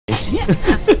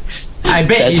I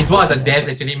bet it's one of the devs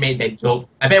actually made that joke.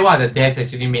 I bet one of the devs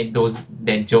actually made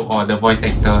that joke or the voice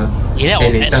actor. Yeah,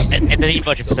 then Anthony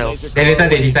bought himself. Then later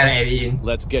they decided to add it in.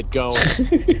 Let's get going.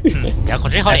 Yeah,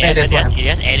 considering how they just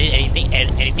added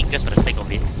anything just for the sake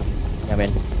of it. Yeah,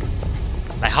 man.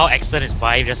 Like how Axton is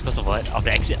by just because of what? Of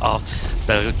the exit of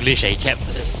the glitch that he kept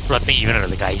flooding even on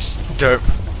the guys. Derp.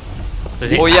 So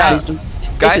Oh yeah,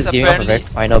 guys, This is giving off a very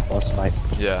apparently. final boss fight.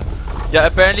 Yeah. Yeah,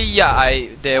 apparently, yeah,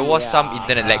 there was some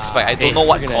internet lag spike. I don't know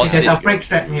what caused There's it. a frag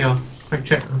trap here. Frag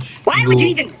trap. Why would you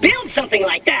even build something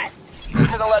like that?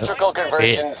 It's an electrical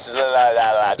convergence. Doesn't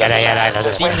matter.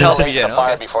 Just wait Tells till me the that,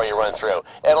 fire okay. before you run through.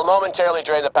 It'll momentarily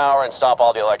drain the power and stop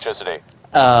all the electricity.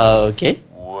 Okay.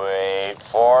 Wait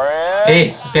for it. Hey,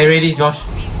 get ready, Josh.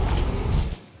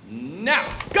 Now,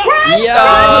 go! Yeah!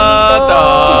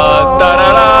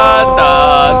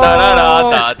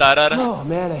 Oh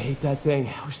man, I hate that thing.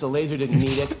 I wish the laser didn't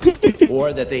need it.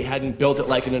 Or that they hadn't built it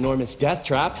like an enormous death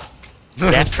trap.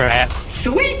 Death trap.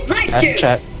 Sweet life That's juice!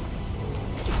 trap.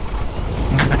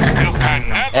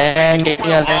 And get me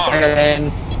a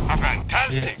lesson. A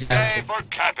fantastic day for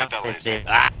capitalism.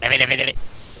 Damn it.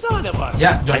 Son of a...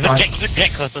 Yeah, Josh. Even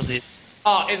Jack causes it.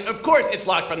 Oh, and of course it's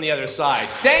locked from the other side.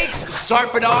 Thanks,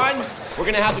 Sarpedon. We're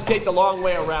gonna have to take the long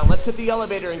way around. Let's hit the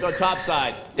elevator and go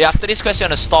topside. Yeah, after this question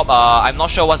to stop, I'm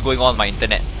not sure what's going on my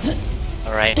internet.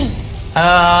 Alright.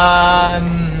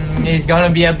 It's gonna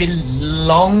be a bit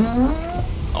long.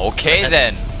 Okay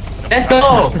then. Let's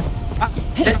go.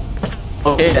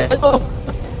 Okay, let's go.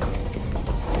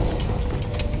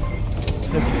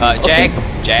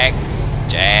 Jack.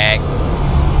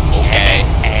 Okay.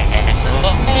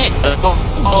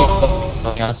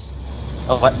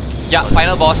 Oh, what? Yeah,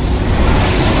 final boss.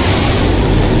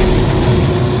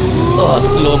 Oh,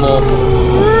 slow-mo.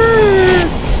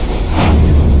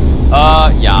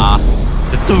 Yeah.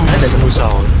 The two and the two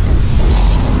sound.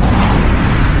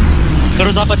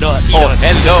 Terus apa doa? Oh,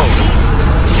 hello.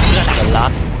 The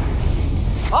last.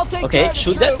 I'll take Okay, care of the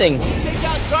shoot that troops. thing. Take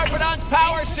out Sarpedon's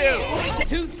power suit.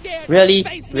 Too scared. Really?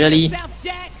 Face Really? yourself,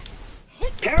 Jack.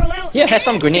 Parallel Here, have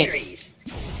some grenades. series.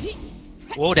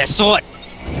 Oh, that sword.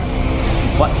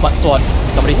 What sword?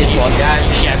 Somebody say sword.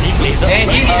 Yeah, deep laser. Hey,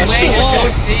 this is where you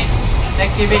choose this.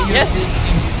 Activate Yes. this.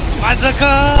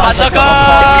 Bazooka!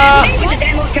 Where was this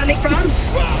ammo coming from?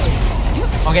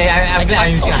 Okay, I'm glad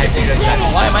I'm using a hyper gun.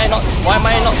 Why am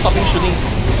I not stopping shooting?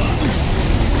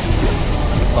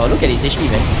 Oh, look at his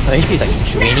HP, man. Her HP is like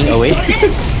draining away.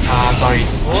 Sorry.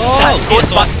 Such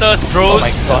Ghostbusters, Oh bros.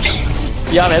 my gosh.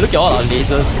 Yeah, man, look at all our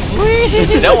lasers.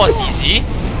 That was easy.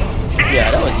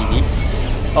 Yeah, that was easy.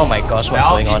 Oh my gosh, what's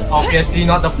going on? It's obviously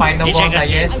not the final Hey, boss, check I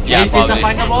this. guess. Yeah, Is this the probably.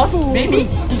 final boss? Maybe.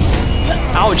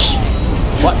 Ouch!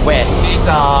 What? Where? It's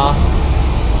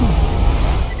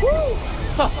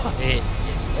Hey,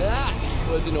 That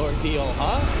was an ordeal,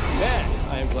 huh? Man,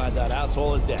 I am glad that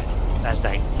asshole is dead. that's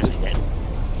dead. That's dead.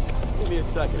 Give me a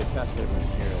second to catch it right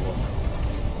here.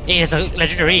 Hey, it's a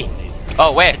legendary.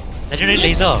 Oh, where? Legendary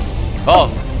laser.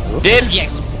 Oh, dips.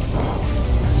 CX.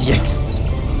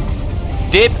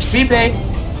 CX. Dips. replay.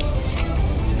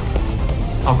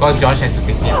 Of course, Josh has to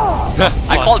take it.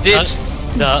 I call dips.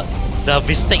 The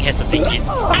mistake has to take it.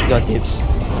 You got tips.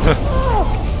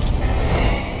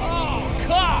 Oh,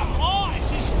 come on!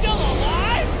 She's still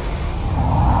alive?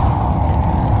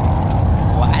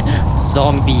 What?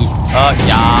 Zombie.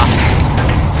 Yeah.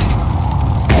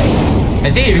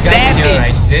 Actually, if you guys Zap hear, it.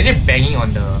 right, she's actually banging on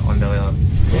the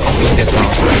office just now.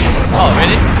 Oh,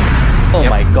 really? Oh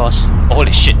my gosh.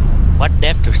 Holy shit. What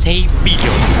death to save me?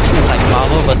 It's like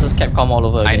Marvel versus Capcom all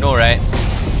over again. I know, right?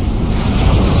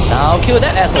 Now kill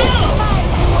that asshole.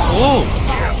 Oh!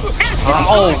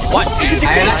 Oh, what? I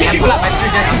pull up my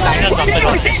trigger just Final Doctor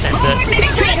got extended.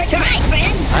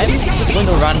 I'm just going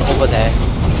to run over there.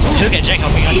 Look at Jack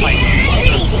helping us fight.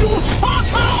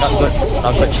 Not good.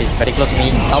 Not good. She's very close to me.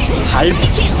 Help.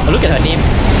 Oh, look at her name.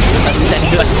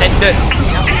 Ascended.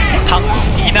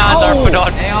 Tungstina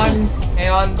Zarpedon.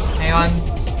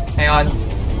 Hang on.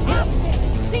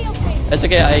 It's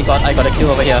okay. I got a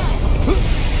kill over here.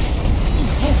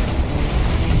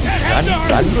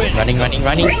 Running.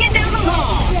 Bring it down the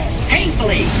hall!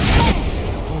 Painfully!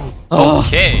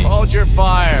 Okay. Hold your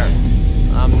fire.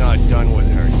 I'm not done with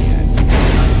her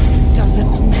yet.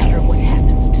 Doesn't matter what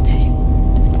happens today.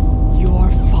 Your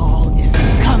fall is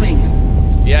coming.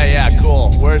 Yeah,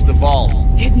 cool. Where's the vault?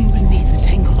 Hidden beneath a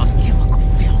tangle of chemical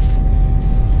filth.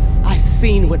 I've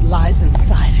seen what lies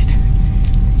inside it.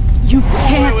 You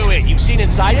can't. Wait. You've seen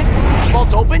inside it? The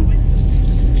vault's open?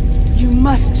 You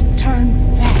must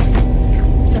turn back.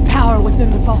 The power within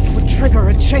the vault would trigger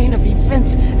a chain of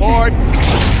events. Board.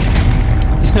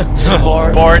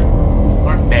 Board.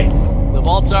 Not bad. The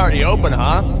vault's already open,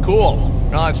 huh? Cool.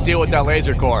 Now let's deal with that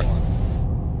laser core.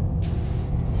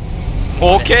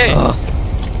 Okay.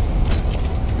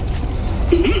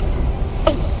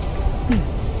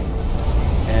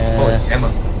 Oh, it's Emma.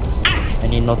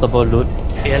 Any notable loot?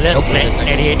 Fearless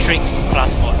Gladiatrix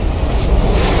class mod.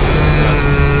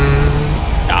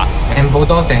 And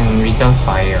Bulldogs and Return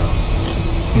Fire.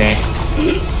 Nah.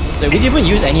 So we didn't even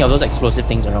use any of those explosive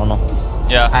things around, no?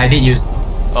 Yeah. I did use.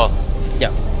 Oh.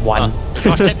 Yeah, one.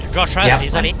 Draw try Yep.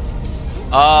 easily.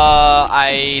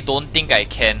 I don't think I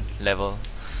can level.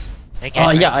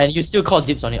 Yeah, and you still call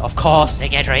dips on it, of course. They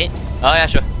can try it. Oh yeah,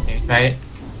 sure. Right?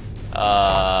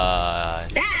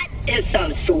 That is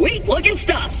some sweet looking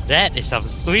stuff. That is some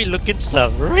sweet looking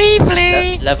stuff.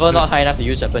 Replay! Level not high enough to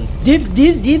use weapon. Dips,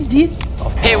 dips, dips, dips.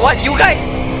 Of Hey, what? You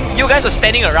guys were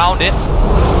standing around it.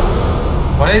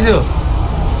 What did I do?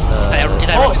 Is that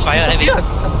rapid fire? Let me.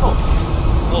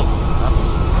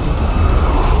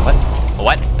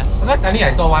 What? Because suddenly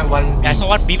I saw one. Yeah, I saw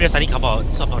one beam just suddenly come out,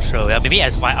 so I'm not sure. Yeah, maybe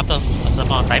as fire after a certain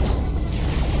amount of times.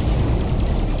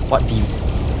 what beam?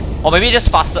 Or maybe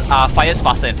just faster. Fires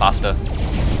faster and faster.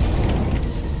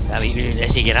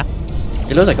 Let's see again, huh?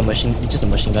 It looks like a machine. It's just a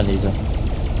machine gun laser.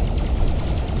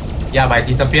 Yeah, but it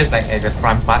disappears like at the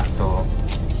front part, so.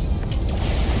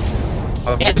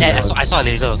 Yeah, I saw a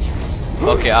laser.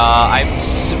 Okay.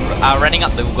 I'm running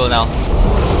up the Google now.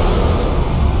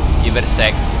 Give it a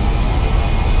sec.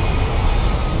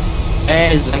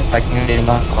 It's like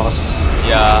of course.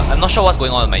 Yeah, I'm not sure what's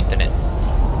going on with my internet.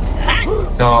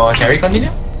 So, shall we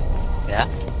continue? Yeah.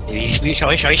 Maybe shall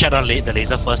we shut down the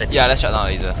laser first? And Yeah, let's shut down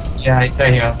the laser. Yeah, it's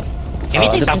right here. Can we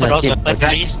take Zamodor's looking weapon, at it.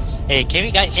 please? Hey, can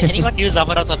anyone use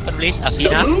Zamodor's weapon, please? The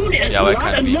Asina? moon is Yeah, why not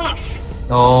can't we? enough.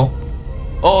 No.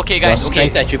 Oh, okay, guys. Your Okay,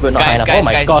 strength attribute not high enough. Oh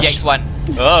my guys. gosh. EX1.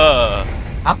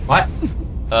 Huh? What?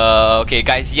 Okay,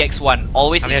 guys. EX1.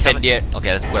 Always incendiary.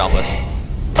 Okay, let's go down first.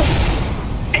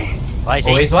 What is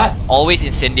Always it? what? Always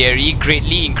incendiary.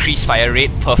 Greatly increased fire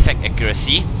rate. Perfect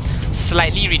accuracy.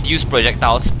 Slightly reduced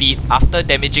projectile speed. After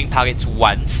damaging targets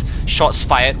once, shots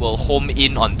fired will home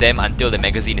in on them until the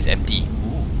magazine is empty.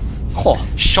 Oh,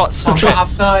 Shots So trap.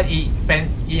 after it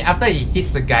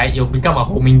hits a guy, it'll become a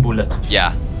homing bullet.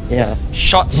 Yeah. yeah.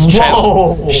 Shots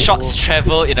Whoa.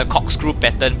 travel in a corkscrew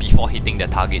pattern before hitting their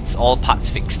targets. All parts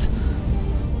fixed.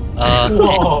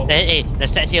 Whoa. The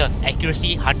stats here,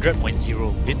 accuracy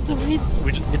 100.0.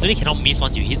 Literally cannot miss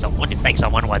once you hit someone, you tag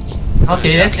someone once.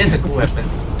 Okay, that's a cool weapon.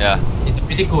 Yeah. It's a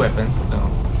pretty cool weapon, so.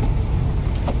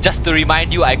 Just to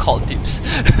remind you, I called tips.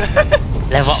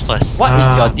 Level up first. What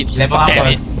is your dips? Level up Damn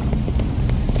it. first.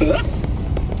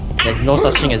 There's no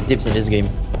such thing as dips in this game.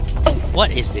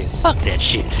 What is this? Fuck that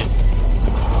shit.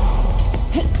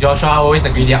 Joshua always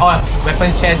agree there. Oh,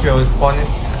 weapons chest will start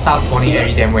spawning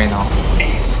every damn way now.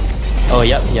 Oh,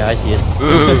 yep, yeah, I see it.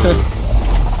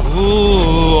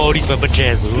 Ooh, all these weapon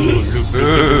chairs.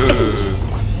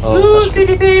 Oh, such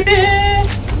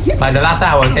But the last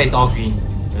time I would say it's all green.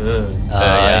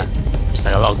 Yeah. It's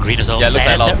like a lot of green as well. Yeah, it looks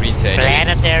like a lot of greens here anyway.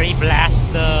 Planetary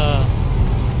blaster.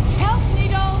 Help me,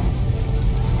 doll.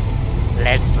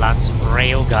 Lens lance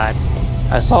railgun.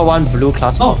 I saw one blue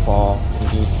class Oh. for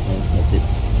me, and that's it.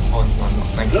 Oh, no,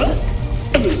 thank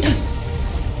you.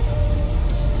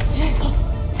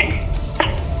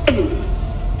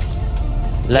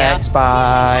 Leg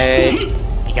spike.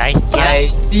 Hey guys, I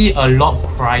see a lot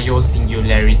cryo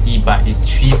singularity, but it's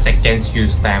 3 seconds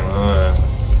fuse time.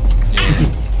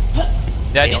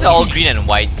 Yeah, these are all green and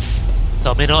whites.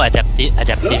 Domino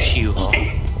adaptive shield.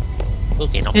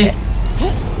 Okay, not bad.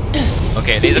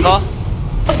 Okay, laser core.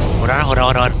 Hold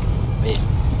on. Wait.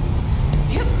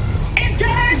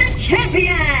 Enter the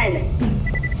champion!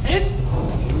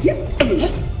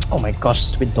 Oh my gosh,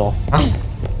 stupid door. Huh?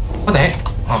 What the heck?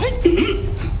 Oh,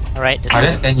 Alright, I'll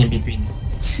just stand in between.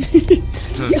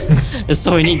 There's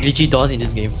so many glitchy doors in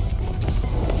this game.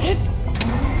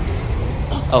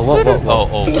 Oh, whoa.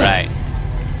 Oh, right.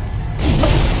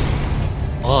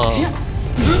 Oh.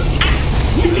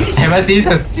 Ever since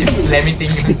the slamming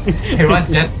thing, everyone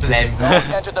just slammed. Don't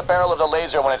enter the barrel of the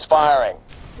laser when it's firing.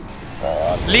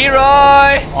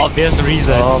 Leroy! Obvious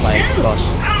reason. Oh my gosh.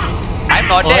 I'm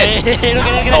not dead.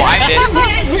 Oh, I'm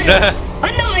dead.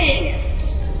 Annoying!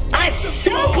 I'm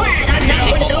so glad I'm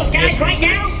not one of those guys right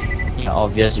now! Yeah,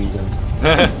 obvious reasons.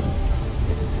 That's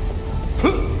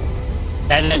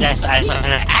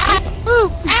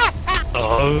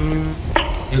Oh.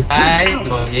 You guys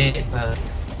go ahead first.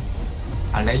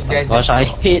 I'll let you guys. Gosh, I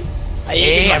hate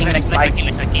Hey, I'm leg spikes.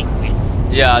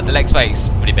 Yeah, the leg spike is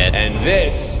pretty bad. And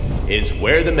this is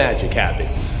where the magic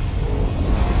happens.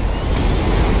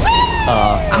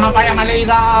 I'm a fire my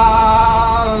laser.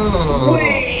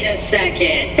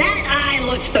 second. That eye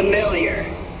looks familiar.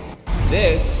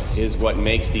 This is what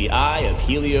makes the Eye of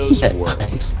Helios work.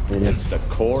 It's the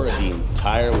core of the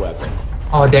entire weapon.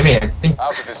 Oh, damn it. I think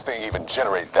How could this thing even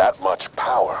generate that much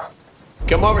power?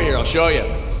 Come over here, I'll show you.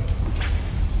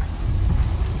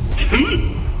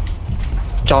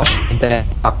 Josh, there.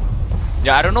 Up.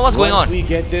 Yeah, I don't know what's going Once on. we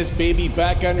get this baby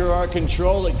back under our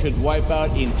control, it could wipe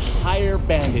out entire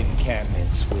bandit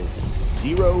encampments with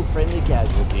 0 friendly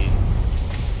casualties.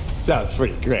 Sounds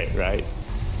pretty great, right?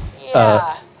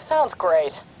 Yeah, sounds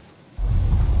great.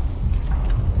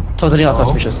 Totally not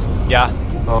suspicious. Yeah.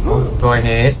 oh, go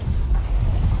ahead.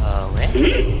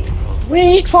 Where?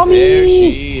 Wait for me! There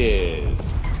she is.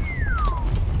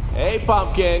 Hey,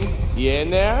 Pumpkin, you in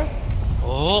there?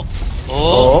 Oh.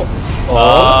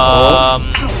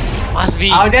 Must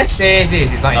be. I'll just say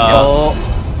this. It's not in Oh,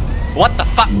 What the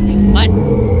fuck? What?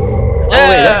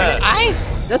 wait,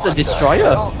 that's a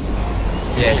destroyer.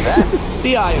 Yes.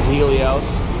 The Eye of Helios.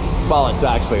 Well, it's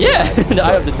actually Yeah, the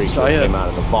Eye of the creature Destroyer. came out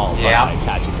of the vault, but Yeah. I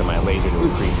attached it to my laser to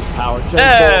increase its power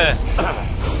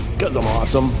tenfold. Because I'm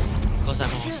awesome.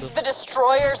 Use the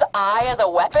destroyer's eye as a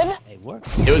weapon? It works.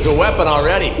 It was a weapon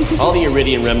already. All the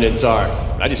Iridium remnants are.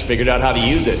 I just figured out how to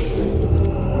use it.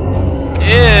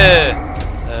 Yeah.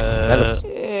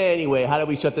 Anyway, how do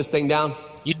we shut this thing down?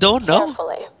 You don't know?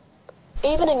 Carefully.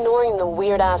 Even ignoring the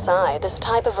weird-ass eye, this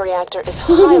type of reactor is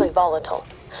highly volatile.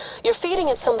 You're feeding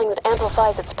it something that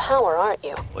amplifies its power, aren't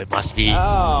you? Oh, it must be.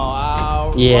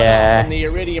 Yeah. From the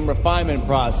Iridium refinement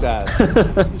process. Some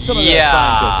of the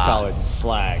scientists call it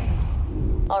slag.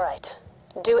 Alright.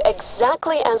 Do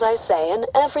exactly as I say and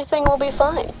everything will be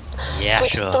fine. Yeah,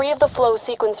 Switch sure. 3 of the flow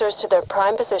sequencers to their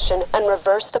prime position and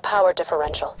reverse the power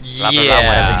differential. Yeah.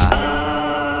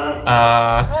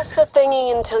 Press the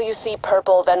thingy until you see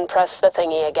purple, then press the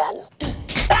thingy again.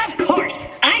 Of course,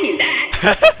 I knew that.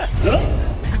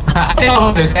 I think I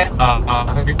want to say,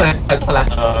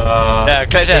 Yeah,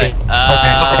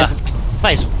 Clash.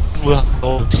 Nice.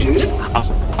 oh,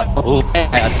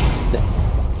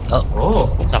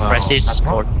 Suppressive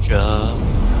Scorcher.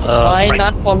 Why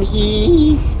not for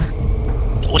me?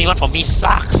 The only one for me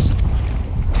sucks.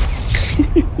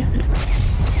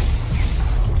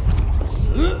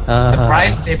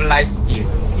 Surprise stabilize skill.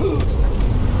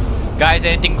 Guys,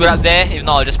 anything good up there? If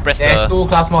not, I'll just press There's the. 2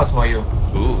 class mods for you.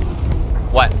 Ooh.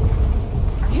 What?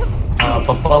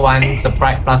 Purple one,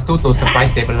 surprise +2 to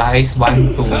surprise stabilize,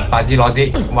 1 to fuzzy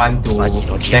logic, 1 to Fuzzy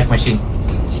logic. death machine.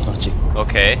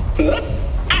 Okay.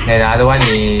 Then the other one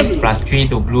is +3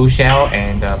 to blue shell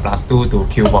and +2 to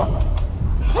kill bot.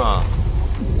 Huh.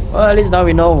 Well, at least now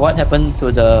we know what happened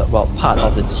to the, well, part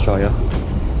of the destroyer.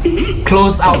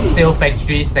 Close out Sail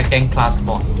Factory 2nd class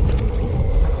mod.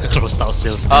 Closed out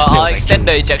sales. I'll extend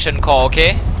the ejection core,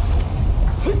 okay?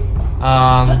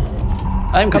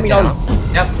 I'm coming down.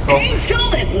 Yep, close. Game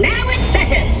school is now in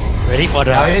session. Ready for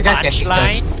the Now you just get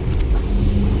punchline?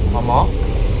 turns. One more.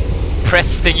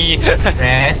 Press thingy.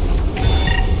 Press.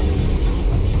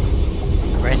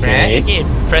 Press Press. it again.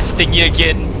 Press thingy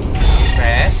again.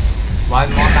 Press. One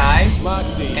more time.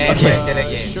 Moxie, And press it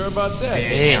again. sure about that?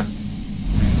 Yeah.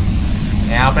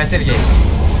 Now press it again.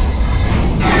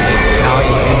 Okay, now it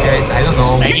triggers, I don't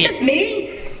know. Is it just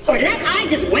me? Or did that eye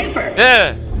just whimper?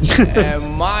 Yeah. And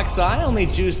Mox, I only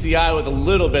juice the eye with a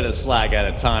little bit of slag at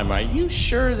a time. Are you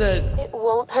sure that... It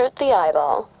won't hurt the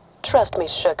eyeball. Trust me,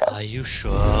 sugar. Are you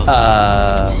sure?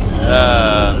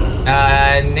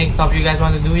 Next of you guys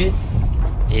want to do it?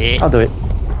 Yeah. I'll do it.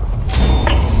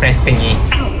 Press thingy.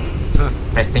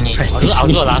 Press thingy. I'll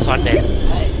do the last one then.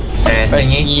 Press Press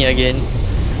thingy. me again.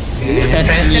 And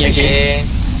press it again.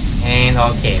 And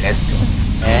okay, let's go.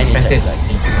 And Press it.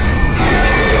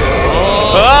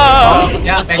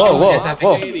 Yeah, Whoa.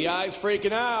 Hey, the eye's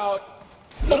freaking out.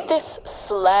 If this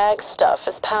slag stuff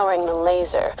is powering the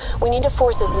laser, we need to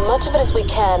force as much of it as we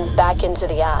can back into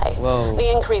the eye. Whoa.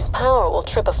 The increased power will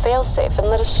trip a failsafe and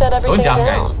let us shut everything jump,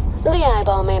 down. guys. The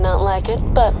eyeball may not like it,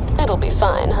 but it'll be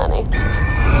fine, honey.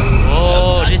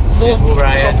 Oh, this Move,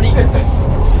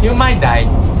 Bryan. You might die.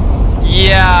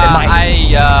 Yeah,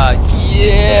 yeah.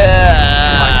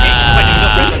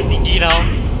 thingy now.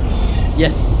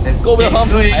 Yes. Let's Go, Wilhelm.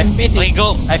 keep doing- I faith Okay, in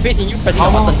go. I faith in you pressing the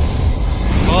Come on. button.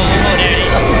 There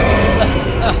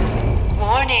it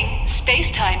Warning,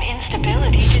 space-time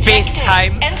instability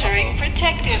Space-time? detected. Entering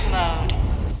protective mode.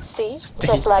 See?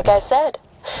 Just like I said.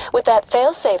 With that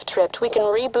failsafe tripped, we can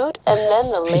reboot and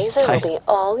then the laser will be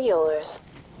all yours.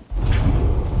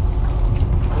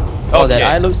 Oh, that Okay.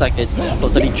 eye looks like it's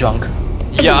totally drunk.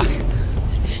 Yeah. is.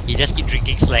 You just keep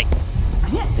drinking slag.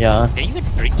 Yeah. Can you even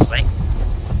drink slag?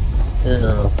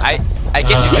 Ugh. I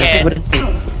guess you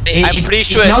can. I'm pretty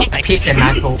sure. It smells like piss and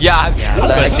nachos. Yeah, I'm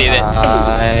gonna say that.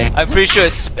 I'm pretty sure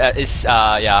it's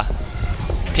yeah.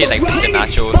 Tastes like piss and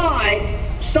nachos.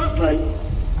 Something.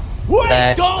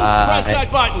 Wait! Don't press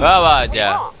that button! Well,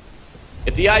 yeah.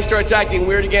 If the eye starts acting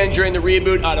weird again during the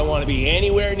reboot, I don't want to be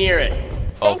anywhere near it.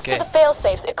 Thanks to the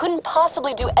failsafes, it couldn't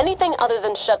possibly do anything other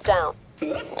than shut down.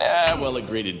 We'll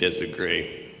agree to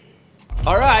disagree.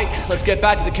 Alright, let's get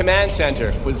back to the command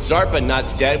center. With Zarpa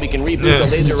nuts dead, we can reboot the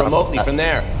laser remotely from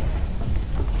there.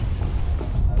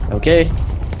 Okay.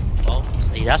 Well,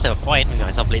 he does have a point. We might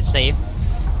as well play it safe.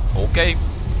 Okay.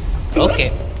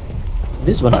 Okay.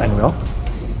 This one I know.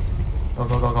 Go,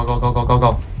 go, go, go, go, go, go, go,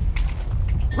 go.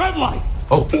 Red light!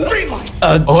 Oh. Green light!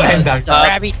 Oh, I'm done.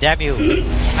 Rabi, damn you.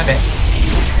 My bad.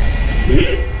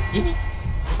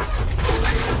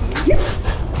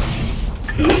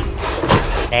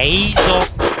 Laser.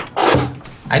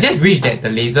 I just wish that the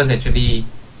lasers actually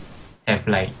have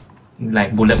like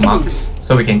bullet marks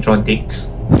so we can draw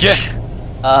dicks. Yeah.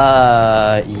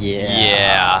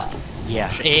 Yeah. Yeah.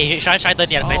 Hey, try turn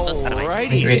the other place.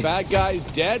 Alrighty, Wait. bad guy's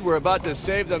dead. We're about to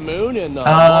save the moon, and the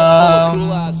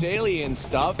cool ass alien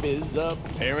stuff is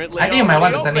apparently. I think you might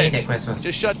want to already terminate open. that quest first.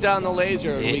 Just shut down the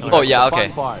laser. And we can Oh, get yeah, the fun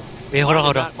okay. part. Wait, hold on.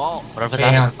 Hold on for a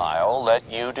Hang on. second. I'll let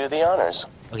you do the honors.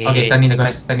 Okay, turn in the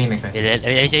quest, turn in the quest. Let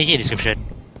me see the description.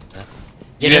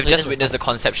 You have just witnessed the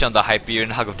conception of the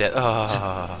Hyperion hug of death.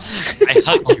 I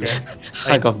hug you.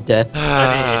 Hug of death.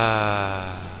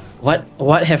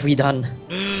 What have we done?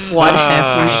 What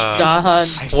have we done?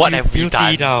 What have we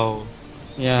done? Now.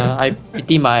 Yeah, I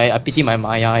pity my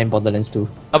Maya in Borderlands 2.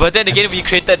 But then again, we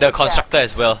created the constructor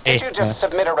as well. Did you just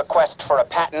submit a request for a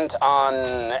patent on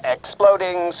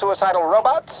exploding suicidal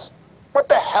robots? What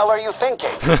the hell are you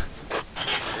thinking?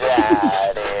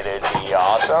 That'd be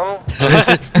awesome.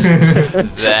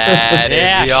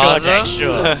 That'd be awesome.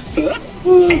 Sure.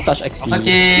 Such XP.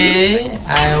 Okay,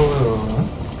 I will.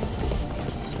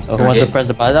 Oh, who wants to press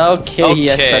the button? Okay, he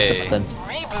has pressed the button.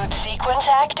 Reboot sequence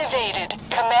activated.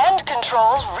 Command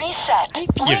controls reset.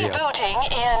 Rebooting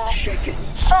in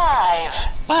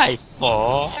 5,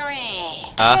 4, 3,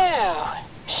 2.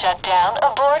 Shutdown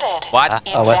aborted. What?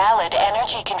 Invalid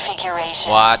energy configuration.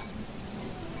 What?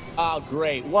 Oh,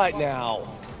 great. What now?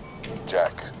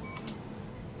 Jack,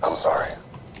 I'm sorry.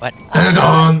 What? I'm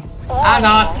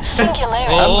not.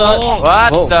 Singularity.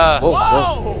 What the?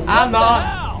 Whoa. I'm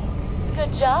not.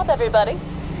 Good job, everybody.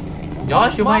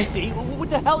 Josh, you might. Moxie, what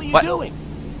the hell are you What? doing?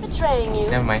 Betraying you.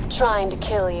 Never mind. Trying to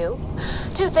kill you.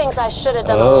 Two things I should have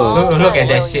done a Oh. long time Look at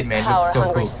that ago, shit, you man. Looks so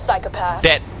power-hungry cool. psychopath.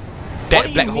 That What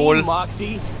do black you hole. mean,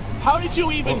 Moxie? How did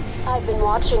you even... I've been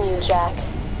watching you, Jack.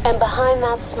 And behind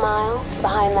that smile,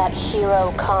 behind that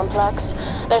hero complex,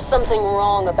 there's something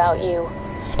wrong about you.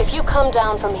 If you come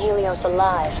down from Helios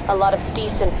alive, a lot of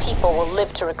decent people will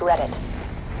live to regret it.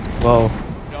 Whoa.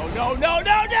 No!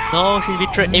 No, he's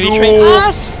betraying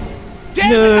us!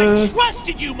 Damn it, I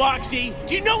trusted you, Moxie!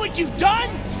 Do you know what you've done?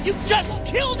 You've just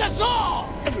killed us all!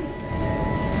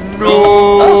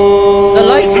 Oh, the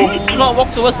light! Do not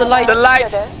walk towards the light! The light!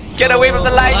 Sugar. Get away from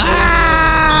the light!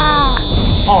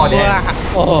 Oh, damn.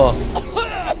 Oh.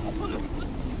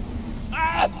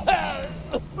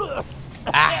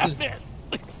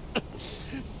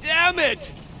 Damn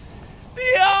it!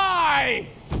 The eye!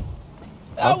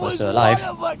 That was still alive. one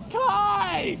of a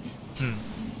kind!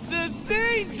 The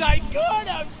things I could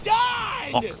have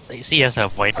done! See, he has a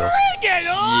point though. Friggin'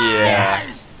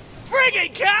 whores!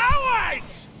 Friggin'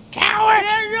 cowards! Cowards!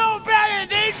 They're no better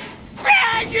than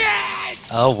faggots!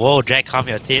 Oh, whoa, Jack, calm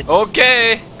your tits.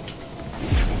 Okay.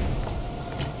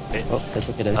 Oh, that's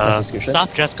okay, that's description.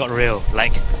 Stuff just got real.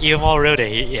 Like, even more real than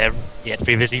he had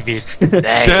previously been.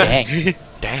 Dang.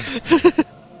 Dang.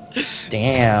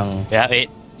 Damn. Yeah, wait.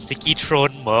 Sticky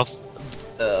throne Murph.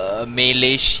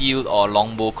 Melee shield or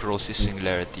longbow corrosive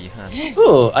singularity. Huh?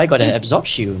 Oh, I got an absorb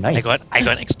shield. Nice. I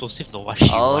got an explosive Nova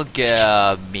shield. I'll get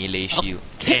a melee shield.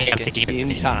 Okay, I'm taking it.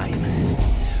 In time.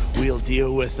 We'll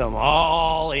deal with them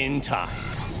all in time.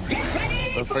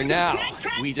 But for now,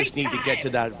 we just need to get to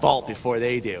that vault before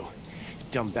they do.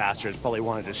 Dumb bastards probably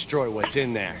want to destroy what's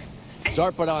in there.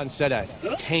 Zarpadon said a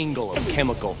tangle of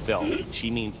chemical film. She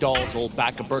means Doll's old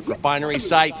Back-a-Burk refinery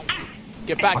site.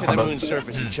 Get back to the moon's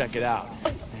surface and check it out.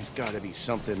 There's gotta be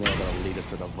something there that'll lead us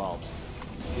to the vault.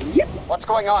 What's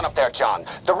going on up there, John?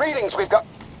 The readings we've got...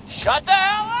 Shut the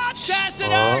hell up,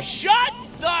 Chancellor! Shut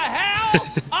the hell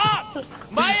up!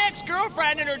 My ex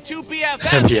girlfriend and her 2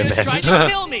 BFFs just tried to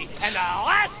kill me. And the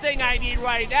last thing I need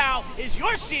right now is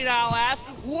your senile ass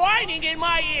whining in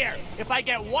my ear. If I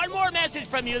get one more message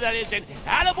from you that isn't,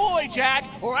 attaboy, Jack,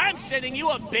 or I'm sending you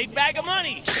a big bag of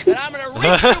money. And I'm gonna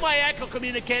reach through my echo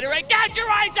communicator and gouge your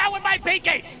eyes out with my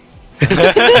pinkies.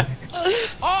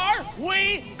 Are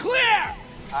we clear?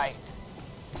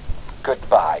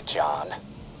 Goodbye, John.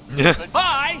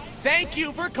 Goodbye. Thank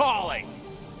you for calling.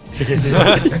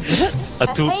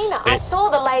 Athena, I saw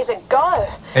the laser go.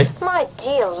 My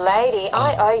dear lady,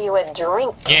 I owe you a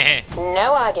drink.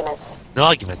 No arguments. No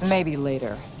arguments. Maybe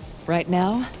later. Right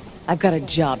now, I've got a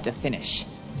job to finish.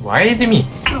 Why is it me?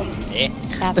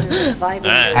 After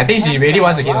surviving I think she really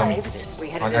wants to get on me. we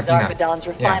headed to Zarpedon's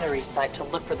refinery site to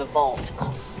look for the vault.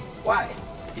 Why?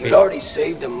 You'd already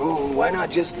saved the moon. Why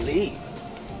not just leave?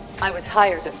 I was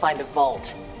hired to find a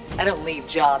vault. I don't leave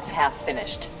jobs half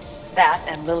finished. That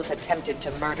and Lilith attempted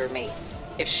to murder me.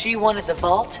 If she wanted the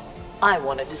vault, I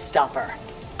wanted to stop her.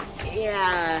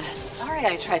 Yeah, sorry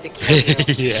I tried to kill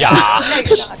you. Yeah.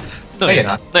 No, you're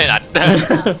not. No, you're not. No,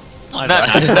 you're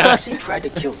not. Roxy tried to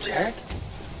kill Jack?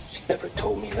 She never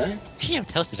told me that. She never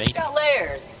tells me that. Got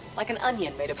layers, like an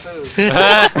onion made of booze.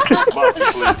 Moxie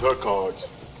plays her cards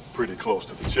pretty close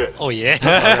to the chest. Oh yeah.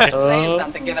 Saying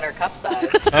something given her cup size.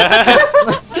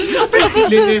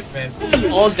 Lilith, man.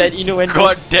 All that innuendo.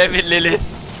 God damn it, Lilith.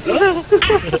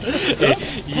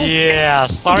 Yeah,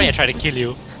 sorry I tried to kill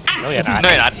you. No, you're not. No,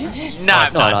 you're not. Nah,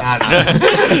 I'm not.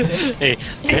 Hey,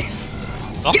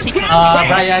 Roxy.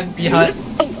 Bryan, we heard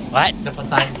What? the first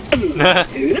time.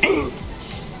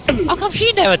 How come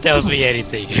she never tells me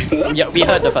anything? Yeah, we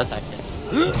heard the first time.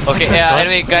 Okay,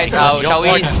 anyway guys,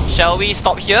 shall we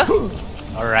stop here?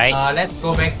 Alright. Let's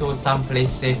go back to some place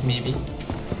safe maybe.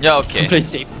 Yeah, okay. Someplace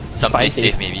safe. Someplace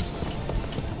safe maybe.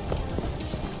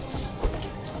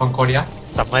 Concordia?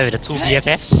 Somewhere with the 2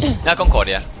 BFFs? Yeah,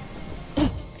 Concordia.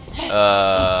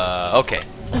 Okay.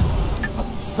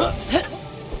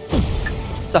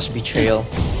 Such betrayal.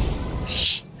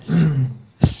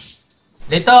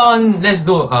 Later on, let's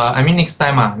do.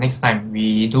 next time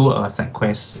we do a side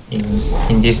quest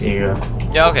in this area.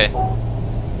 Yeah, okay.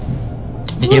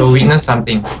 You'll witness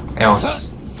something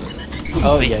else.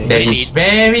 Oh yeah. That is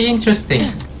very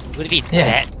interesting. Would it be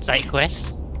Yeah. that side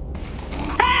quest?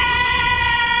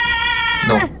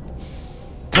 No.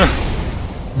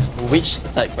 Which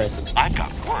side quest? I've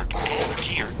got work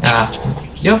here.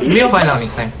 We'll find out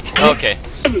next time. Okay.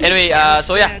 Anyway,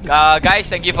 so yeah, guys,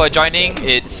 thank you for joining.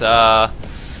 It's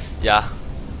yeah.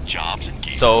 Jobs and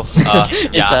games. So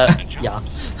yeah.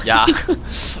 Yeah.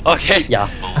 Okay. Yeah.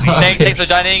 Thanks for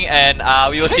joining, and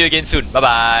we will see you again soon. Bye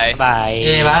bye. Bye.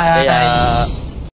 Okay, bye. Yeah.